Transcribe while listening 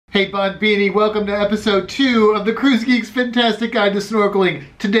Hey Bud Beanie, welcome to episode 2 of the Cruise Geeks Fintastic Guide to Snorkeling.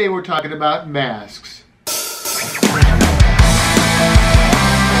 Today we're talking about masks.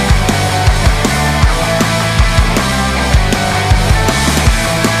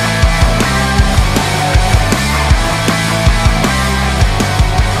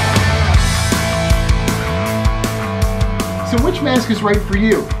 So which mask is right for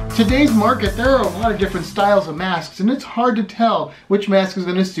you? Today's market, there are a lot of different styles of masks, and it's hard to tell which mask is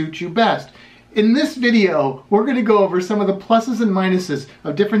going to suit you best. In this video, we're going to go over some of the pluses and minuses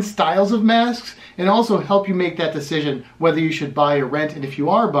of different styles of masks, and also help you make that decision whether you should buy or rent, and if you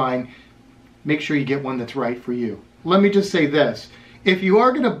are buying, make sure you get one that's right for you. Let me just say this. If you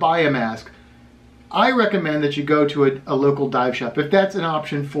are going to buy a mask, I recommend that you go to a local dive shop, if that's an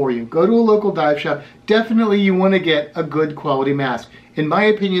option for you. Go to a local dive shop. Definitely you want to get a good quality mask. In my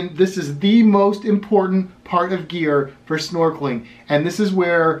opinion, this is the most important part of gear for snorkeling, and this is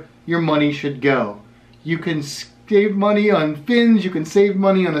where your money should go. You can save money on fins, you can save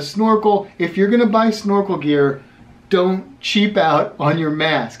money on a snorkel. If you're going to buy snorkel gear, don't cheap out on your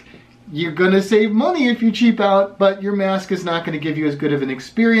mask. You're going to save money if you cheap out, but your mask is not going to give you as good of an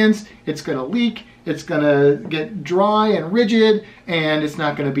experience. It's going to leak, it's going to get dry and rigid, and it's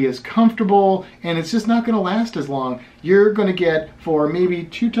not going to be as comfortable, and it's just not going to last as long. You're going to get, for maybe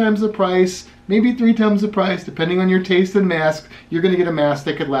 2 times the price, maybe 3 times the price, depending on your taste in masks, you're going to get a mask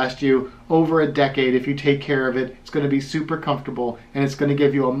that could last you over a decade if you take care of it. It's going to be super comfortable, and it's going to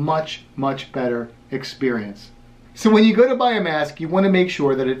give you a much, much better experience. So when you go to buy a mask, you want to make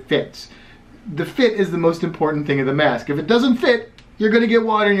sure that it fits. The fit is the most important thing of the mask. If it doesn't fit, you're going to get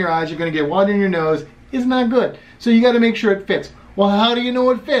water in your eyes, you're going to get water in your nose. It's not good. So you got to make sure it fits. Well, how do you know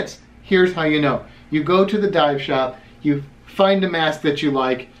it fits? Here's how you know. You go to the dive shop, you find a mask that you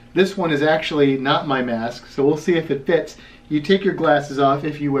like. This one is actually not my mask, so we'll see if it fits. You take your glasses off,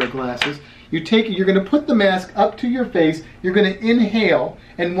 if you wear glasses. You're going to put the mask up to your face, you're going to inhale,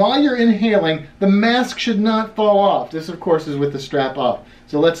 and while you're inhaling, the mask should not fall off. This, of course, is with the strap off.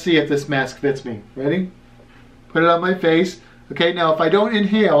 So let's see if this mask fits me. Ready? Put it on my face. Okay, now if I don't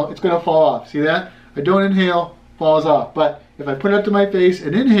inhale, it's going to fall off. See that? I don't inhale, falls off. But if I put it up to my face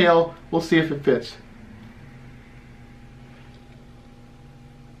and inhale, we'll see if it fits.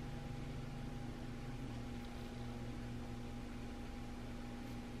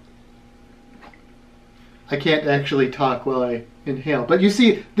 I can't actually talk while I inhale. But you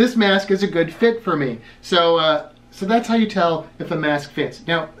see, this mask is a good fit for me. So that's how you tell if a mask fits.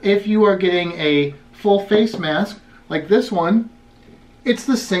 Now, if you are getting a full face mask, like this one, it's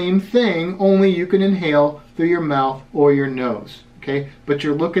the same thing, only you can inhale through your mouth or your nose. Okay? But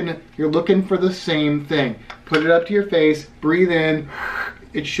you're looking for the same thing. Put it up to your face, breathe in,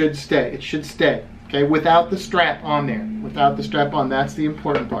 it should stay. It should stay. Okay? Without the strap on there. Without the strap on, that's the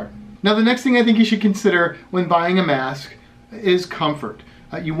important part. Now the next thing I think you should consider when buying a mask is comfort.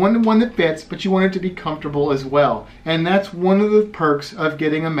 You want one that fits, but you want it to be comfortable as well. And that's one of the perks of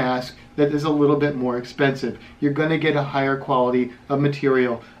getting a mask that is a little bit more expensive. You're going to get a higher quality of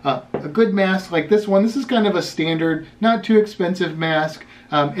material. A good mask like this one, this is kind of a standard, not too expensive mask.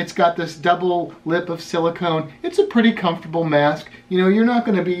 It's got this double lip of silicone. It's a pretty comfortable mask. You know, you're not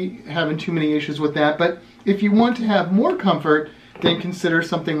going to be having too many issues with that, but if you want to have more comfort, then consider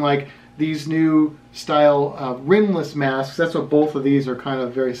something like these new style rimless masks. That's what both of these are kind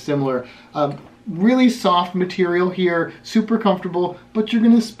of very similar. Really soft material here, super comfortable, but you're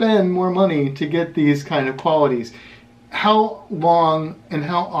going to spend more money to get these kind of qualities. How long and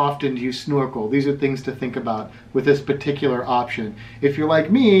how often do you snorkel? These are things to think about with this particular option. If you're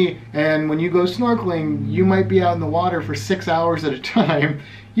like me, and when you go snorkeling, you might be out in the water for 6 hours at a time,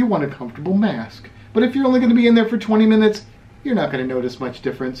 you want a comfortable mask. But if you're only going to be in there for 20 minutes, you're not going to notice much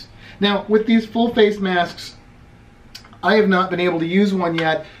difference. Now, with these full face masks, I have not been able to use one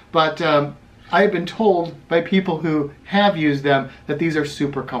yet, but I have been told by people who have used them that these are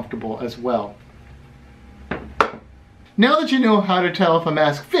super comfortable as well. Now that you know how to tell if a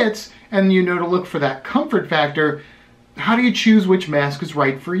mask fits, and you know to look for that comfort factor, how do you choose which mask is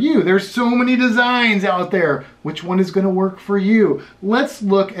right for you? There's so many designs out there. Which one is going to work for you? Let's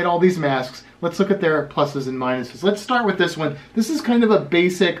look at all these masks. Let's look at their pluses and minuses. Let's start with this one. This is kind of a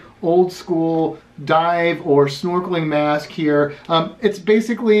basic old school dive or snorkeling mask here. It's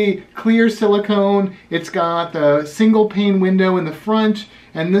basically clear silicone. It's got the single pane window in the front,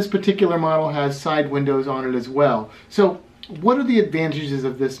 and this particular model has side windows on it as well. So what are the advantages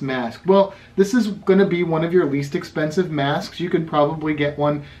of this mask? Well, this is going to be one of your least expensive masks. You can probably get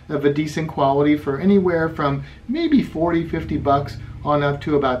one of a decent quality for anywhere from maybe 40, 50 bucks on up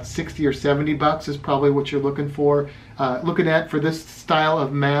to about 60 or 70 bucks is probably what you're looking at for this style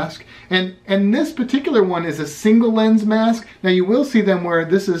of mask. And this particular one is a single lens mask. Now you will see them where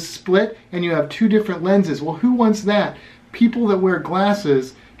this is split and you have two different lenses. Well, who wants that? People that wear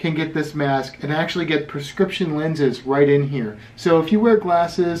glasses can get this mask and actually get prescription lenses right in here. So if you wear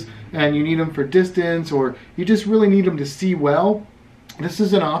glasses and you need them for distance, or you just really need them to see well, this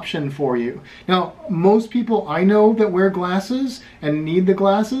is an option for you. Now, most people I know that wear glasses and need the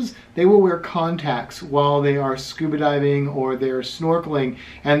glasses, they will wear contacts while they are scuba diving or they're snorkeling.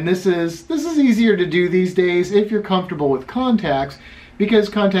 And this is easier to do these days if you're comfortable with contacts, because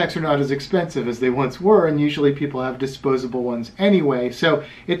contacts are not as expensive as they once were, and usually people have disposable ones anyway, so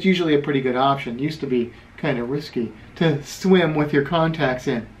it's usually a pretty good option. It used to be kind of risky to swim with your contacts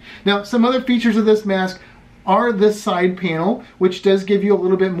in. Now, some other features of this mask are this side panel, which does give you a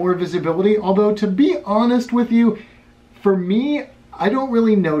little bit more visibility, although to be honest with you, for me, I don't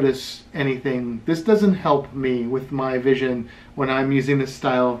really notice anything. This doesn't help me with my vision when I'm using this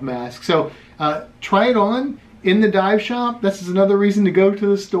style of mask. So try it on in the dive shop. This is another reason to go to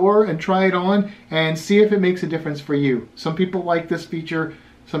the store and try it on and see if it makes a difference for you. Some people like this feature,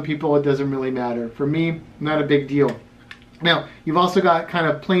 some people it doesn't really matter. For me, not a big deal. Now, you've also got kind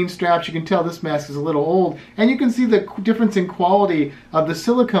of plain straps. You can tell this mask is a little old, and you can see the difference in quality of the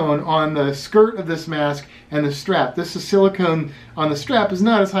silicone on the skirt of this mask and the strap. This is silicone on the strap is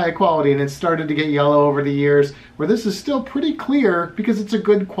not as high quality, and it's started to get yellow over the years, where this is still pretty clear because it's a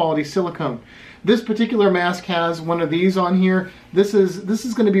good quality silicone. This particular mask has one of these on here. This is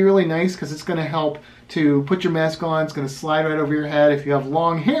going to be really nice because it's going to help to put your mask on. It's going to slide right over your head. If you have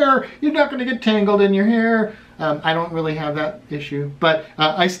long hair, you're not going to get tangled in your hair. I don't really have that issue, but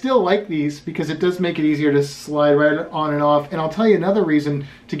I still like these because it does make it easier to slide right on and off. And I'll tell you another reason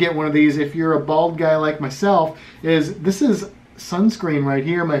to get one of these if you're a bald guy like myself is this is sunscreen right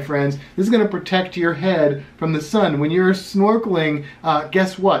here, my friends. This is going to protect your head from the sun. When you're snorkeling,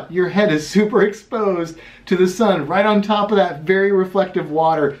 guess what? Your head is super exposed to the sun right on top of that very reflective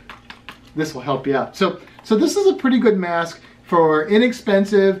water. This will help you out. So this is a pretty good mask for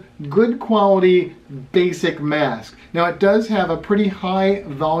inexpensive, good quality, basic mask. Now it does have a pretty high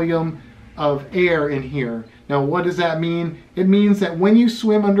volume of air in here. Now what does that mean? It means that when you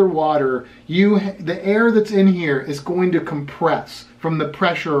swim underwater, the air that's in here is going to compress from the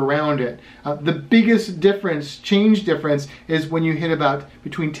pressure around it. The biggest change difference is when you hit about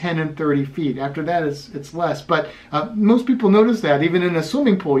between 10 and 30 feet. After that it's less, but most people notice that even in a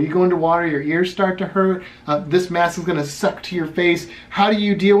swimming pool. You go underwater, your ears start to hurt, this mask is going to suck to your face. How do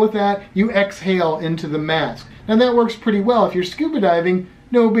you deal with that? You exhale into the mask. Now that works pretty well. If you're scuba diving,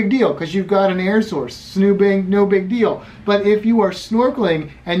 no big deal, because you've got an air source. Snooping, no big deal. But if you are snorkeling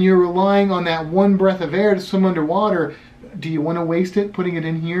and you're relying on that one breath of air to swim underwater, do you want to waste it putting it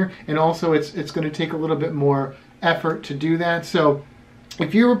in here? And also it's going to take a little bit more effort to do that. So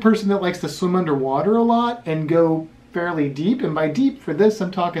if you're a person that likes to swim underwater a lot and go fairly deep, and by deep for this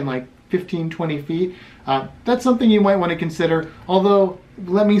I'm talking like 15, 20 feet, that's something you might want to consider. Although,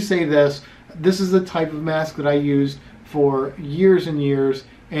 let me say this is the type of mask that I used for years and years,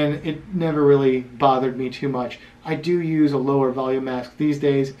 and it never really bothered me too much. I do use a lower volume mask these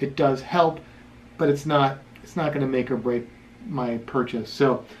days. It does help, but it's not going to make or break my purchase.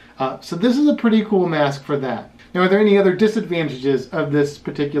 So this is a pretty cool mask for that. Now, are there any other disadvantages of this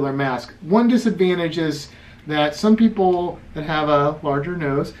particular mask? One disadvantage is that some people that have a larger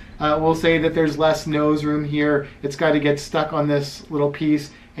nose will say that there's less nose room here. It's got to get stuck on this little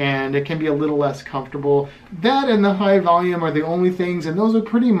piece, and it can be a little less comfortable. That and the high volume are the only things, and those are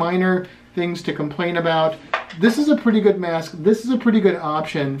pretty minor things to complain about. This is a pretty good mask. This is a pretty good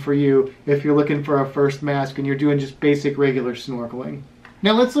option for you if you're looking for a first mask and you're doing just basic regular snorkeling.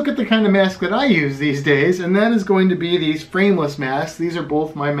 Now let's look at the kind of mask that I use these days, and that is going to be these frameless masks. These are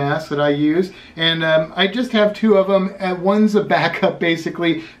both my masks that I use, and I just have two of them. One's a backup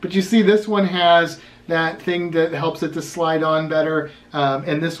basically, but you see this one has that thing that helps it to slide on better,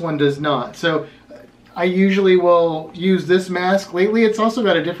 and this one does not. So I usually will use this mask. Lately it's also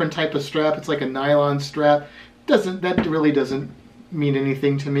got a different type of strap. It's like a nylon strap. That really doesn't mean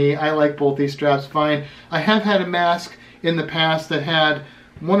anything to me. I like both these straps fine. I have had a mask in the past that had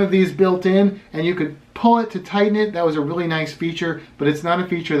one of these built in, and you could pull it to tighten it. That was a really nice feature, but it's not a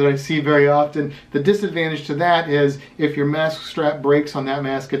feature that I see very often. The disadvantage to that is if your mask strap breaks on that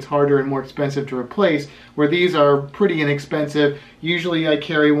mask, it's harder and more expensive to replace, where these are pretty inexpensive. Usually I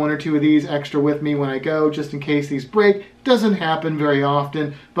carry one or two of these extra with me when I go, just in case these break. Doesn't happen very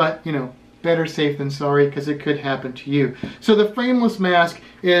often, but you know, better safe than sorry, because it could happen to you. So the frameless mask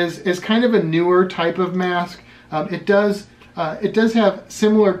is kind of a newer type of mask. It does It does have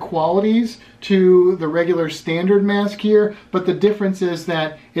similar qualities to the regular standard mask here, but the difference is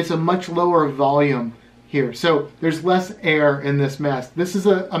that it's a much lower volume here. So there's less air in this mask. This is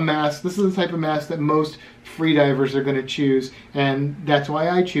a mask, this is the type of mask that most freedivers are going to choose, and that's why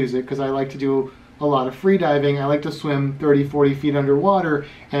I choose it, because I like to do a lot of free diving. I like to swim 30, 40 feet underwater,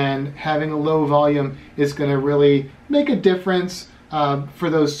 and having a low volume is going to really make a difference for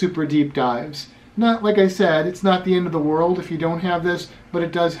those super deep dives. Not, like I said, it's not the end of the world if you don't have this, but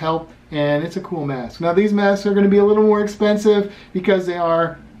it does help, and it's a cool mask. Now these masks are going to be a little more expensive because they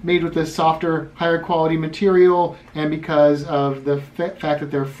are made with this softer, higher quality material, and because of the fact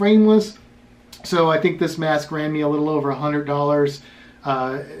that they're frameless. So I think this mask ran me a little over $100,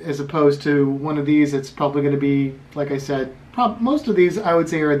 as opposed to one of these. It's probably going to be, like I said, most of these I would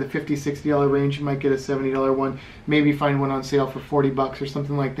say are in the $50, $60 range. You might get a $70 one, maybe find one on sale for 40 bucks or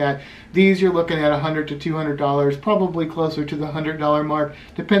something like that. These you're looking at $100 to $200, probably closer to the $100 mark.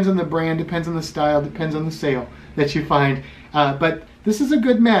 Depends on the brand, depends on the style, depends on the sale that you find. But this is a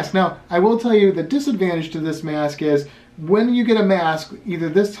good mask. Now, I will tell you the disadvantage to this mask is when you get a mask, either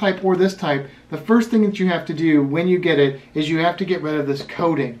this type or this type, the first thing that you have to do when you get it is you have to get rid of this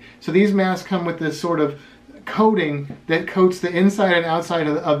coating. So these masks come with this sort of coating that coats the inside and outside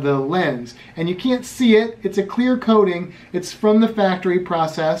of the lens, and you can't see it. It's a clear coating. It's from the factory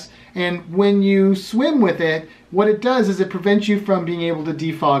process, and when you swim with it, what it does is it prevents you from being able to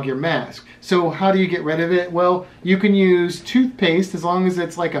defog your mask. So how do you get rid of it? Well, you can use toothpaste, as long as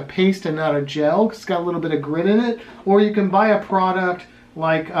it's like a paste and not a gel, 'cause it's got a little bit of grit in it, or you can buy a product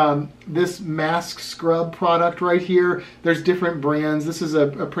like this mask scrub product right here. There's different brands. This is a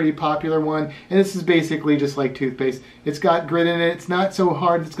pretty popular one, and this is basically just like toothpaste. It's got grit in it. It's not so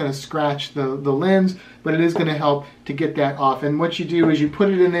hard it's going to scratch the lens, but it is going to help to get that off. And what you do is you put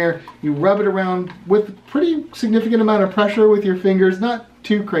it in there, you rub it around with pretty significant amount of pressure with your fingers, not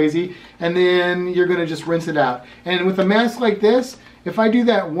too crazy, and then you're going to just rinse it out. And with a mask like this, if I do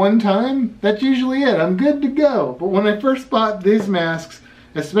that one time, that's usually it. I'm good to go. But when I first bought these masks,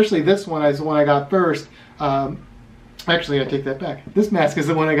 especially this one is the one I got first. Actually, I take that back. This mask is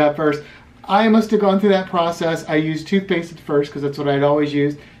the one I got first. I must have gone through that process. I used toothpaste at first because that's what I'd always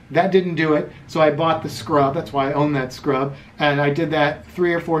used. That didn't do it, so I bought the scrub. That's why I own that scrub. And I did that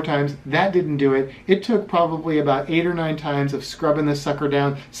 3 or 4 times. That didn't do it. It took probably about 8 or 9 times of scrubbing this sucker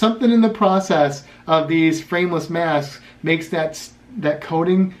down. Something in the process of these frameless masks makes that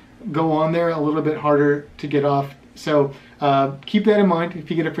coating go on there a little bit harder to get off. So keep that in mind.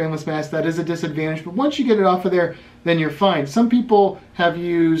 If you get a frameless mask, that is a disadvantage. But once you get it off of there, then you're fine. Some people have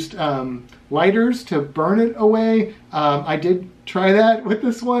used lighters to burn it away. I did try that with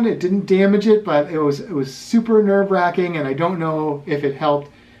this one. It didn't damage it, but it was super nerve-wracking, and I don't know if it helped.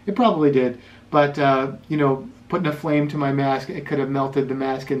 It probably did, but you know, putting a flame to my mask, it could have melted the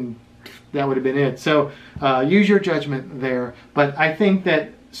mask, and that would have been it. So use your judgment there. But I think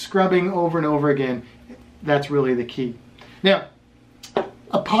that scrubbing over and over again, that's really the key. Now,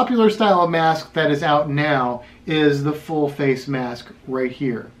 a popular style of mask that is out now is the full face mask right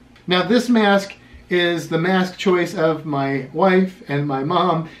here. Now this mask is the mask choice of my wife and my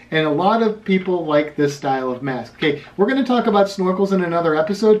mom, and a lot of people like this style of mask. Okay, we're going to talk about snorkels in another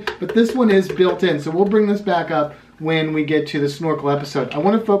episode, but this one is built in, so we'll bring this back up when we get to the snorkel episode. I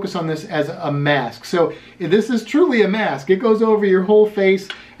want to focus on this as a mask. So this is truly a mask. It goes over your whole face,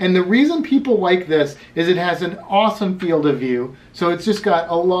 and the reason people like this is it has an awesome field of view. So it's just got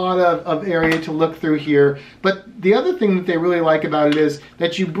a lot of area to look through here. But the other thing that they really like about it is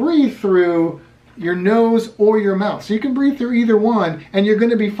that you breathe through your nose or your mouth. So you can breathe through either one and you're going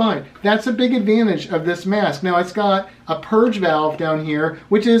to be fine. That's a big advantage of this mask. Now it's got a purge valve down here,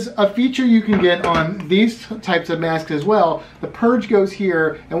 which is a feature you can get on these types of masks as well. The purge goes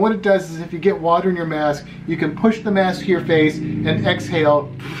here, and what it does is if you get water in your mask, you can push the mask to your face and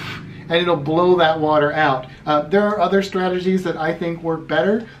exhale, and it'll blow that water out. There are other strategies that I think work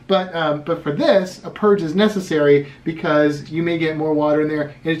better, but for this, a purge is necessary because you may get more water in there,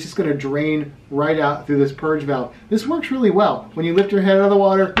 and it's just going to drain right out through this purge valve. This works really well. When you lift your head out of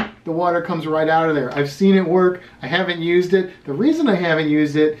the water comes right out of there. I've seen it work. I haven't used it. The reason I haven't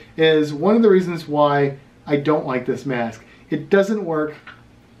used it is one of the reasons why I don't like this mask. It doesn't work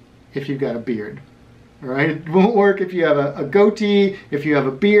if you've got a beard. All right, it won't work if you have a goatee, if you have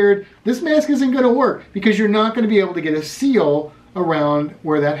a beard. This mask isn't going to work because you're not going to be able to get a seal around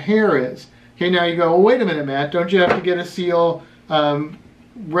where that hair is. Okay, now you go, well, wait a minute, Matt, don't you have to get a seal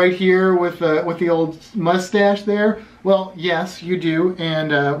right here with the old mustache there? Well, yes, you do.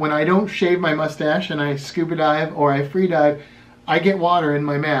 And when I don't shave my mustache and I scuba dive or I free dive, I get water in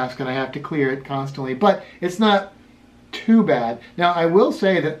my mask and I have to clear it constantly. But it's not too bad. Now, I will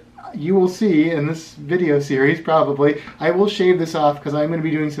say that you will see in this video series, probably, I will shave this off because I'm going to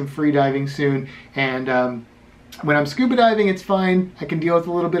be doing some free diving soon. And when I'm scuba diving, it's fine. I can deal with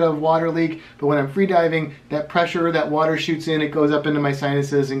a little bit of water leak. But when I'm free diving, that pressure, that water shoots in, it goes up into my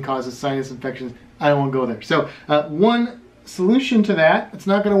sinuses and causes sinus infections. I don't want to go there. So one solution to that, it's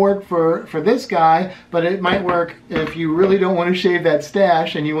not going to work for this guy, but it might work if you really don't want to shave that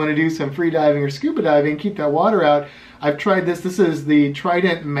stash and you want to do some free diving or scuba diving, keep that water out. I've tried this. This is the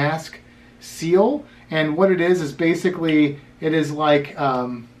Trident Mask Seal, and what it is basically, it is like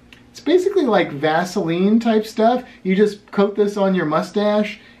it's basically like Vaseline type stuff. You just coat this on your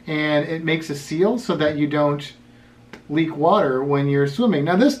mustache and it makes a seal so that you don't leak water when you're swimming.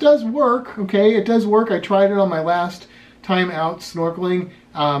 Now this does work, okay? It does work. I tried it on my last time out snorkeling.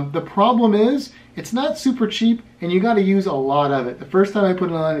 The problem is it's not super cheap and you got to use a lot of it. The first time I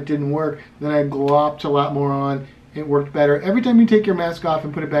put it on, it didn't work. Then I glopped a lot more on. It worked better. Every time you take your mask off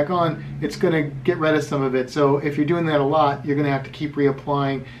and put it back on, it's going to get rid of some of it. So if you're doing that a lot, you're going to have to keep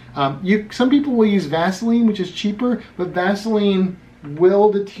reapplying. Some people will use Vaseline, which is cheaper, but Vaseline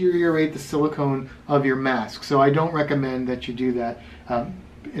will deteriorate the silicone of your mask. So I don't recommend that you do that.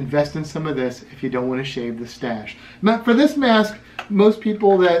 Invest in some of this if you don't want to shave the stash. Now, for this mask, most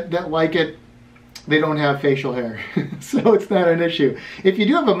people that like it, they don't have facial hair, so it's not an issue. If you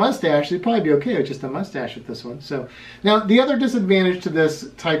do have a mustache, you'd probably be okay with just a mustache with this one. So now the other disadvantage to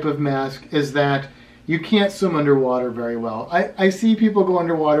this type of mask is that you can't swim underwater very well. I see people go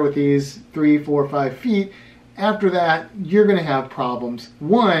underwater with these 3, 4, 5 feet. After that, you're going to have problems.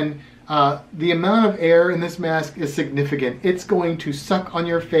 One, the amount of air in this mask is significant. It's going to suck on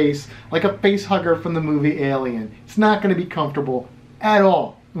your face like a face hugger from the movie Alien. It's not going to be comfortable at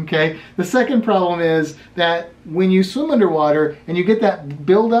all. Okay. The second problem is that when you swim underwater and you get that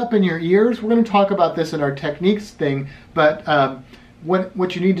buildup in your ears, we're going to talk about this in our techniques thing, but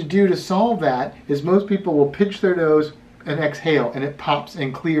what you need to do to solve that is most people will pinch their nose and exhale, and it pops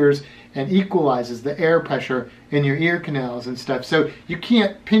and clears and equalizes the air pressure in your ear canals and stuff. So you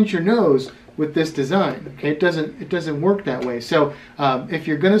can't pinch your nose with this design. Okay, it doesn't work that way. So if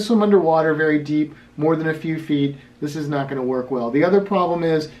you're going to swim underwater very deep, more than a few feet, this is not going to work well. The other problem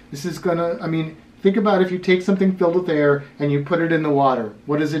is this is going to, I mean, think about if you take something filled with air and you put it in the water.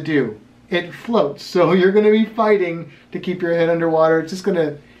 What does it do? It floats. So you're going to be fighting to keep your head underwater. It's just going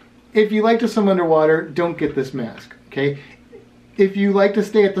to, if you like to swim underwater, don't get this mask. Okay. If you like to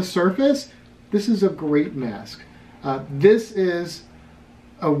stay at the surface, this is a great mask. This is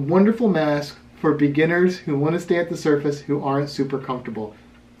a wonderful mask for beginners who want to stay at the surface, who aren't super comfortable.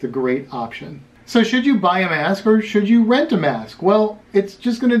 It's a great option. So should you buy a mask or should you rent a mask? Well, it's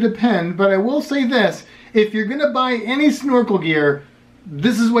just going to depend, but I will say this. If you're going to buy any snorkel gear,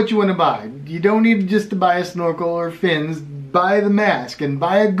 this is what you want to buy. You don't need just to buy a snorkel or fins. Buy the mask and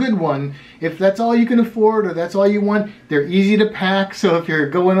buy a good one. If that's all you can afford or that's all you want, they're easy to pack. So if you're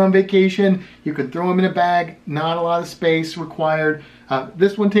going on vacation, you can throw them in a bag. Not a lot of space required.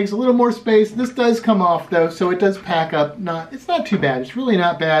 This one takes a little more space. This does come off though, so it does pack up. It's not too bad. It's really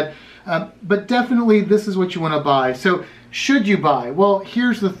not bad. But definitely this is what you want to buy. So should you buy? Well,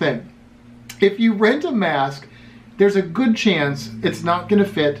 here's the thing. If you rent a mask, there's a good chance it's not going to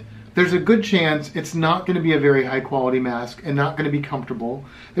fit. There's a good chance it's not going to be a very high quality mask and not going to be comfortable.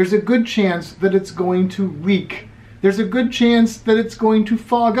 There's a good chance that it's going to leak. There's a good chance that it's going to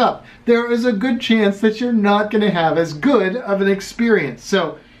fog up. There is a good chance that you're not going to have as good of an experience.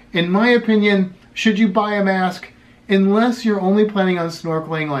 So, in my opinion, should you buy a mask? Unless you're only planning on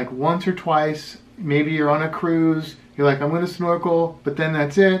snorkeling like once or twice, maybe you're on a cruise, you're like, I'm going to snorkel, but then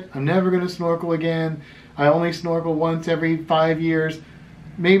that's it. I'm never going to snorkel again. I only snorkel once every 5 years.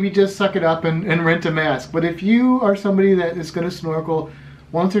 Maybe just suck it up and rent a mask. But if you are somebody that is going to snorkel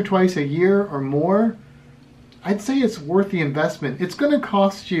once or twice a year or more, I'd say it's worth the investment. It's going to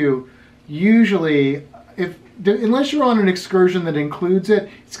cost you usually, unless you're on an excursion that includes it,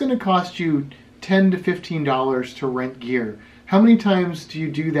 it's going to cost you $10 to $15 to rent gear. How many times do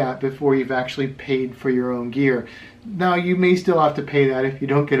you do that before you've actually paid for your own gear? Now, you may still have to pay that if you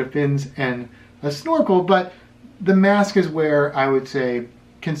don't get a fins and a snorkel, but the mask is where I would say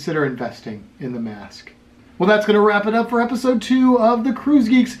consider investing in the mask. Well, that's going to wrap it up for episode 2 of the Cruise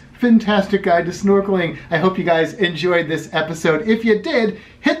Geeks Fantastic Guide to Snorkeling. I hope you guys enjoyed this episode. If you did,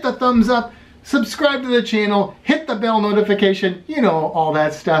 hit the thumbs up, subscribe to the channel, hit the bell notification, you know, all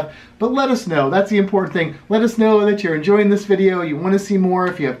that stuff. But let us know. That's the important thing. Let us know that you're enjoying this video, you want to see more.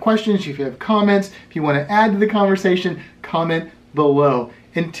 If you have questions, if you have comments, if you want to add to the conversation, comment below.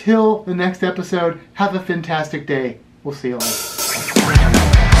 Until the next episode, have a fantastic day. We'll see you later.